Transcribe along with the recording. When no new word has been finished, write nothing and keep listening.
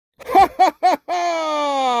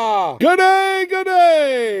Good day, good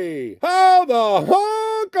day! How the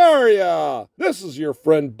honk are ya? This is your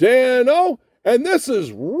friend Dan-O, and this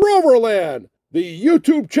is Rover Land, the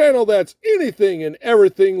YouTube channel that's anything and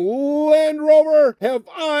everything Land Rover. Have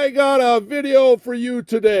I got a video for you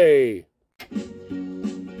today?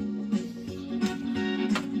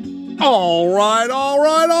 All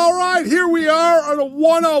right. Here we are on a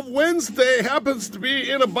one-of Wednesday. Happens to be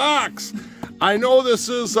in a box. I know this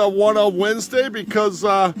is a one-of Wednesday because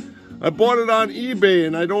I bought it on eBay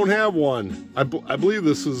and I don't have one. I believe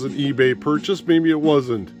this is an eBay purchase. Maybe it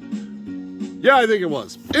wasn't. Yeah, I think it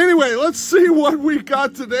was. Anyway, let's see what we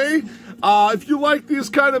got today. If you like these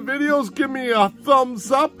kind of videos, give me a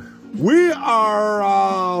thumbs up. We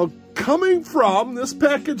are coming from, this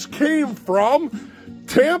package came from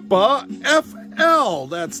Tampa, FL.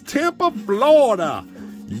 That's Tampa, Florida.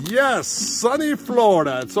 Yes, sunny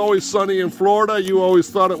Florida. It's always sunny in Florida. You always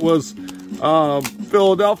thought it was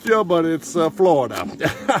Philadelphia, but it's Florida.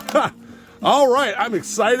 All right, I'm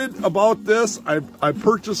excited about this. I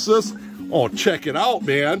purchased this. Oh, check it out,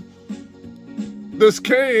 man. This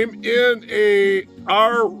came in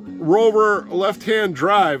our Rover left-hand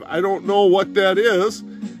drive. I don't know what that is,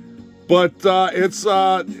 but it's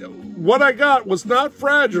what I got was not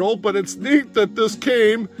fragile, but it's neat that this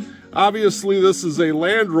came. Obviously, this is a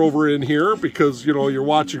Land Rover in here because, you know, you're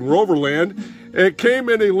watching Rover Land. It came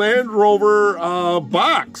in a Land Rover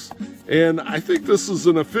box, and I think this is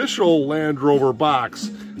an official Land Rover box.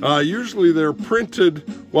 Usually they're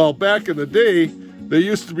printed, well, back in the day, they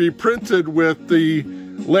used to be printed with the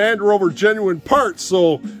Land Rover genuine parts,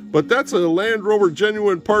 but that's a Land Rover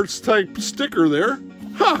genuine parts type sticker there.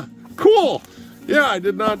 Huh, cool. Yeah, I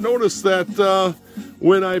did not notice that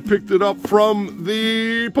when I picked it up from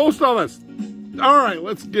the post office. All right,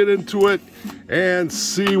 let's get into it and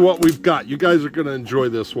see what we've got. You guys are going to enjoy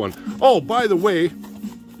this one. Oh, by the way,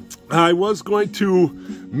 I was going to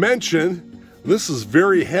mention, this is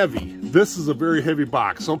very heavy. This is a very heavy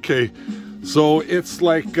box. Okay, so it's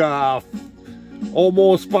like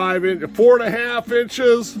almost 4.5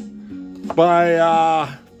 inches by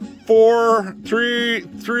 4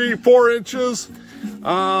 inches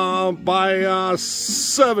by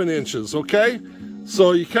 7 inches. Okay,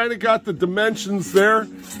 so you kind of got the dimensions there.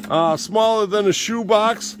 Smaller than a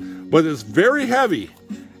shoebox, but it's very heavy,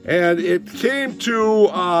 and it came to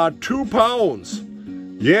 2 pounds.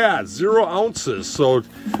 Yeah, 0 ounces. So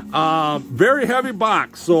very heavy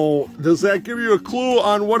box. So does that give you a clue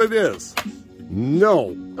on what it is?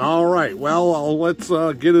 No. All right, well, let's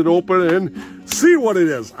get it open and see what it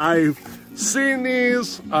is. I've seen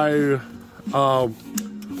these. I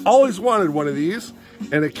always wanted one of these,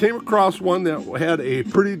 and it came across one that had a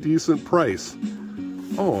pretty decent price.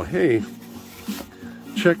 Oh, hey,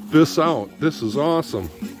 check this out. This is awesome.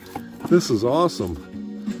 This is awesome.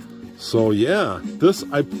 So yeah, this,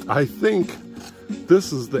 I think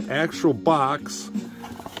this is the actual box.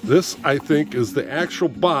 This, I think, is the actual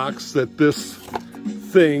box that this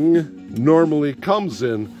thing normally comes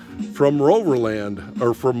in from Rover Land,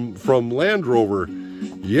 or from Land Rover.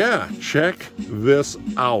 Yeah, check this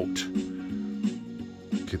out.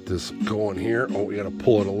 Get this going here. Oh, we gotta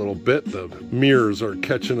pull it a little bit. The mirrors are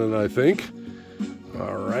catching it, I think.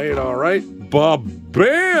 All right.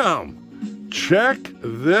 Ba-bam! Check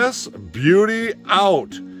this beauty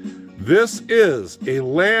out. This is a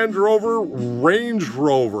Land Rover Range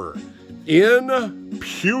Rover in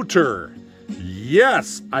pewter.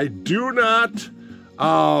 Yes, I do not,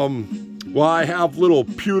 well, I have little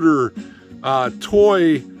pewter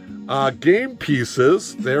toy game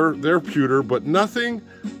pieces. They're pewter, but nothing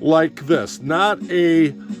like this. Not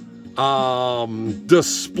a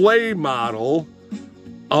display model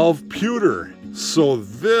of pewter. So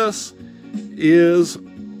this is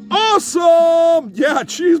awesome. Yeah,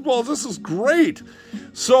 cheese balls, this is great.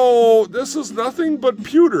 So this is nothing but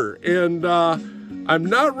pewter, and I'm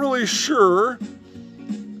not really sure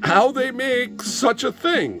how they make such a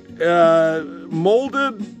thing.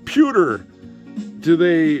 Molded pewter. Do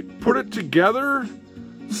they put it together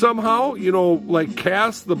somehow? You know, like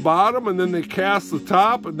cast the bottom and then they cast the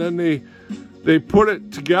top and then they put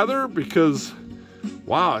it together? Because,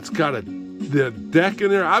 wow, it's got the deck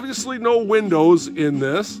in there. Obviously no windows in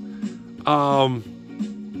this,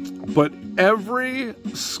 but every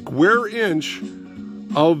square inch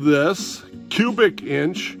of this cubic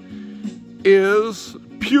inch is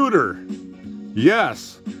pewter.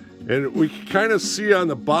 Yes, and we can kind of see on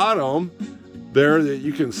the bottom there that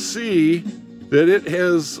you can see that it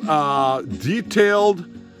has detailed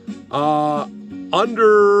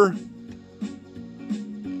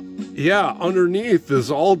underneath is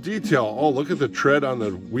all detail. Oh, look at the tread on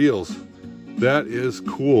the wheels. That is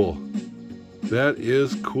cool. That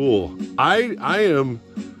is cool. I am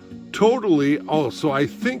totally, oh, so I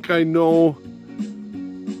think I know,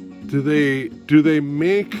 do they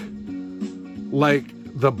make, like,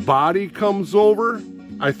 the body comes over?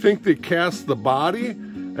 I think they cast the body,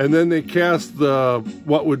 and then they cast the,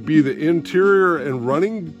 what would be the interior and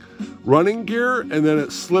running gear, and then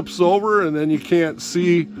it slips over, and then you can't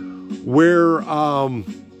see where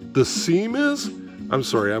the seam is. I'm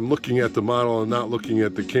sorry, I'm looking at the model and not looking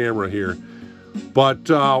at the camera here. But,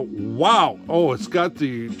 wow. Oh, it's got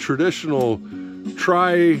the traditional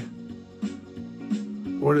triangle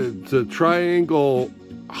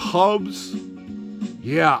hubs.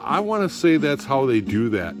 Yeah, I want to say that's how they do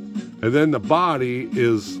that. And then the body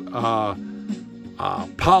is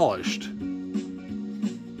polished.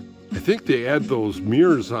 I think they add those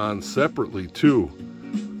mirrors on separately too.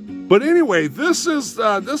 But anyway, this is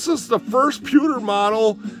the first pewter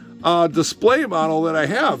model, display model that I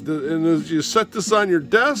have. And as you set this on your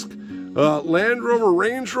desk, Land Rover,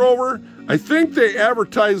 Range Rover. I think they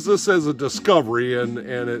advertise this as a Discovery, and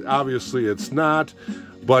it, obviously it's not.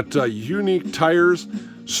 But unique tires.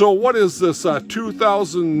 So what is this?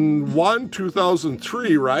 2001,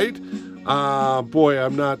 2003, right? Boy,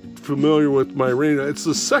 I'm not familiar with my Range. It's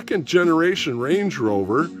the second generation Range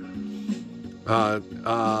Rover.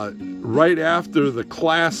 Right after the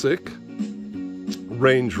classic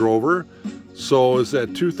Range Rover. So is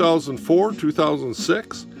that 2004,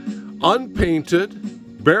 2006?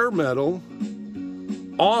 Unpainted, bare metal.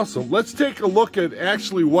 Awesome. Let's take a look at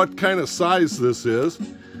actually what kind of size this is.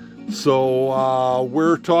 So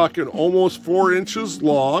we're talking almost 4 inches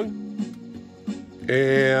long.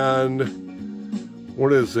 And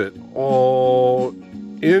what is it? Oh,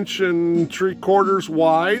 1 3/4 inches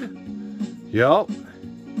wide. Yep.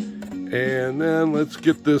 And then let's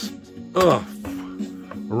get this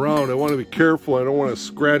around. I want to be careful. I don't want to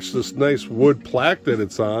scratch this nice wood plaque that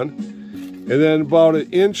it's on. And then about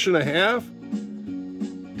 1.5 inches.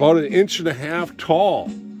 About 1.5 inches tall.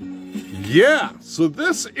 Yeah, so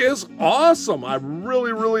this is awesome. I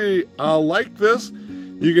really, really like this.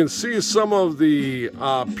 You can see some of the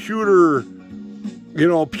pewter. You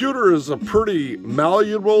know, pewter is a pretty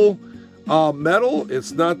malleable metal.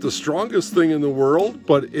 It's not the strongest thing in the world,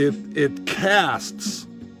 but it casts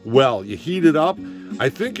well. You heat it up. I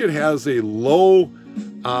think it has a low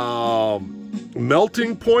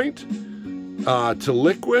melting point to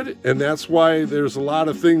liquid, and that's why there's a lot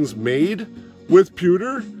of things made with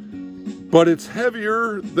pewter, but it's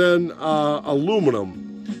heavier than aluminum.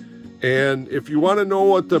 And if you want to know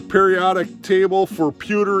what the periodic table for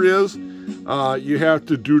pewter is, you have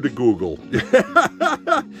to do the Google.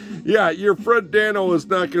 Yeah, your friend Dano is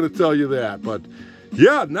not going to tell you that, but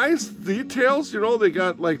yeah, nice details. You know, they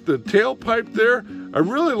got like the tailpipe there. I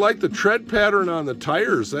really like the tread pattern on the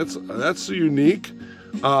tires. That's unique.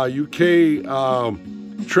 UK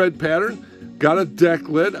tread pattern. Got a deck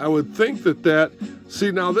lid. I would think that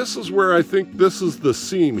see, now this is where I think this is the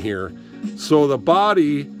seam here. So the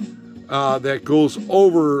body that goes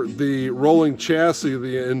over the rolling chassis,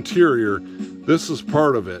 the interior, this is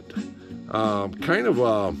part of it. Kind of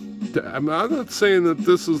I'm not saying that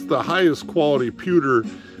this is the highest quality pewter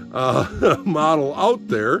model out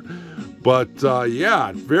there, but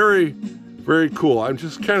yeah, very, very cool. I'm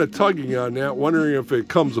just kind of tugging on that, wondering if it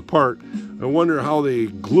comes apart. I wonder how they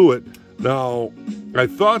glue it. Now, I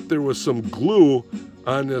thought there was some glue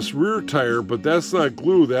on this rear tire, but that's not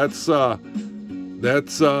glue. That's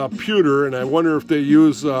pewter, and I wonder if they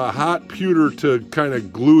use hot pewter to kind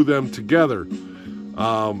of glue them together.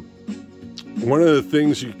 One of the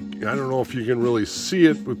things I don't know if you can really see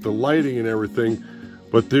it with the lighting and everything,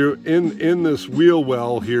 but they're in this wheel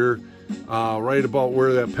well here, right about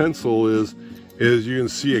where that pencil is you can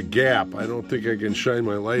see a gap. I don't think I can shine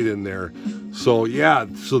my light in there. So yeah,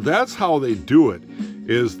 so that's how they do it,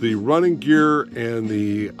 is the running gear and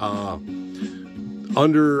the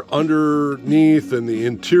underneath and the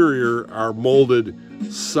interior are molded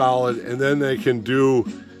solid, and then they can do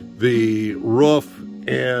the roof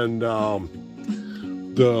and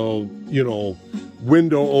the, you know,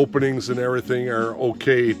 window openings and everything are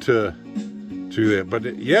okay to that.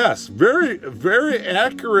 But yes, very, very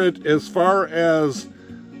accurate as far as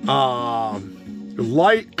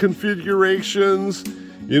light configurations,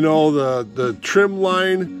 you know, the trim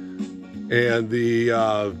line and the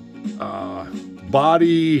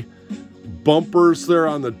body bumpers there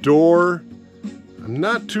on the door. I'm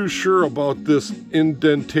not too sure about this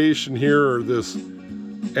indentation here, or this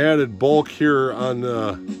added bulk here on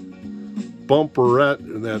the bumperette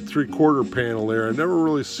and that 3/4 panel there. I've never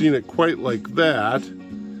really seen it quite like that,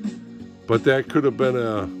 but that could have been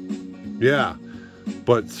yeah.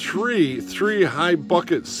 But three high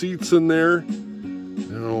bucket seats in there.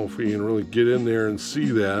 I don't know if we can really get in there and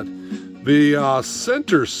see that. The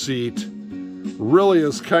center seat really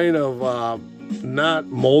is kind of not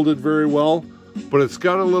molded very well, but it's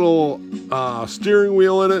got a little steering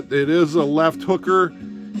wheel in it. It is a left hooker,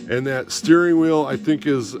 and that steering wheel I think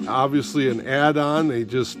is obviously an add-on. They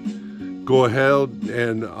just go ahead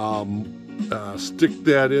and stick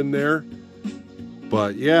that in there.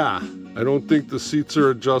 But yeah, I don't think the seats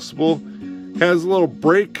are adjustable. Has a little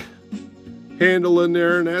brake handle in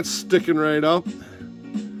there, and that's sticking right up.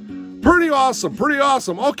 Pretty awesome, pretty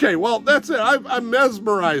awesome. Okay, well, that's it. I'm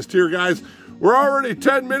mesmerized here, guys. We're already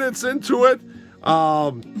 10 minutes into it.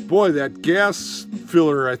 Boy, that gas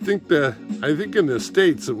filler, I think in the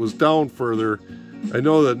States it was down further. I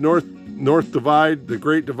know that North Divide, the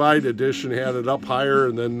Great Divide edition, had it up higher,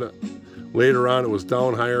 and then later on it was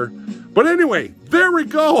down higher. But anyway, there we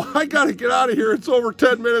go. I got to get out of here. It's over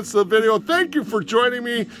 10 minutes of the video. Thank you for joining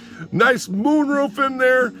me. Nice moonroof in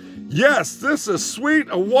there. Yes, this is sweet.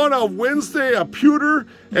 A one-of Wednesday, a Pewter,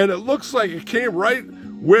 and it looks like it came right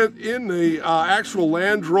within the actual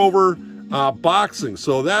Land Rover boxing.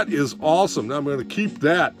 So that is awesome. Now I'm going to keep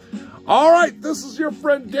that. All right, this is your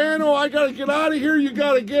friend Dano. I got to get out of here. You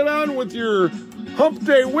got to get on with your Hump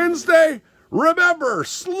Day Wednesday. Remember,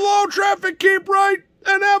 slow traffic, keep right,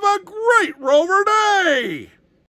 and have a great Rover day.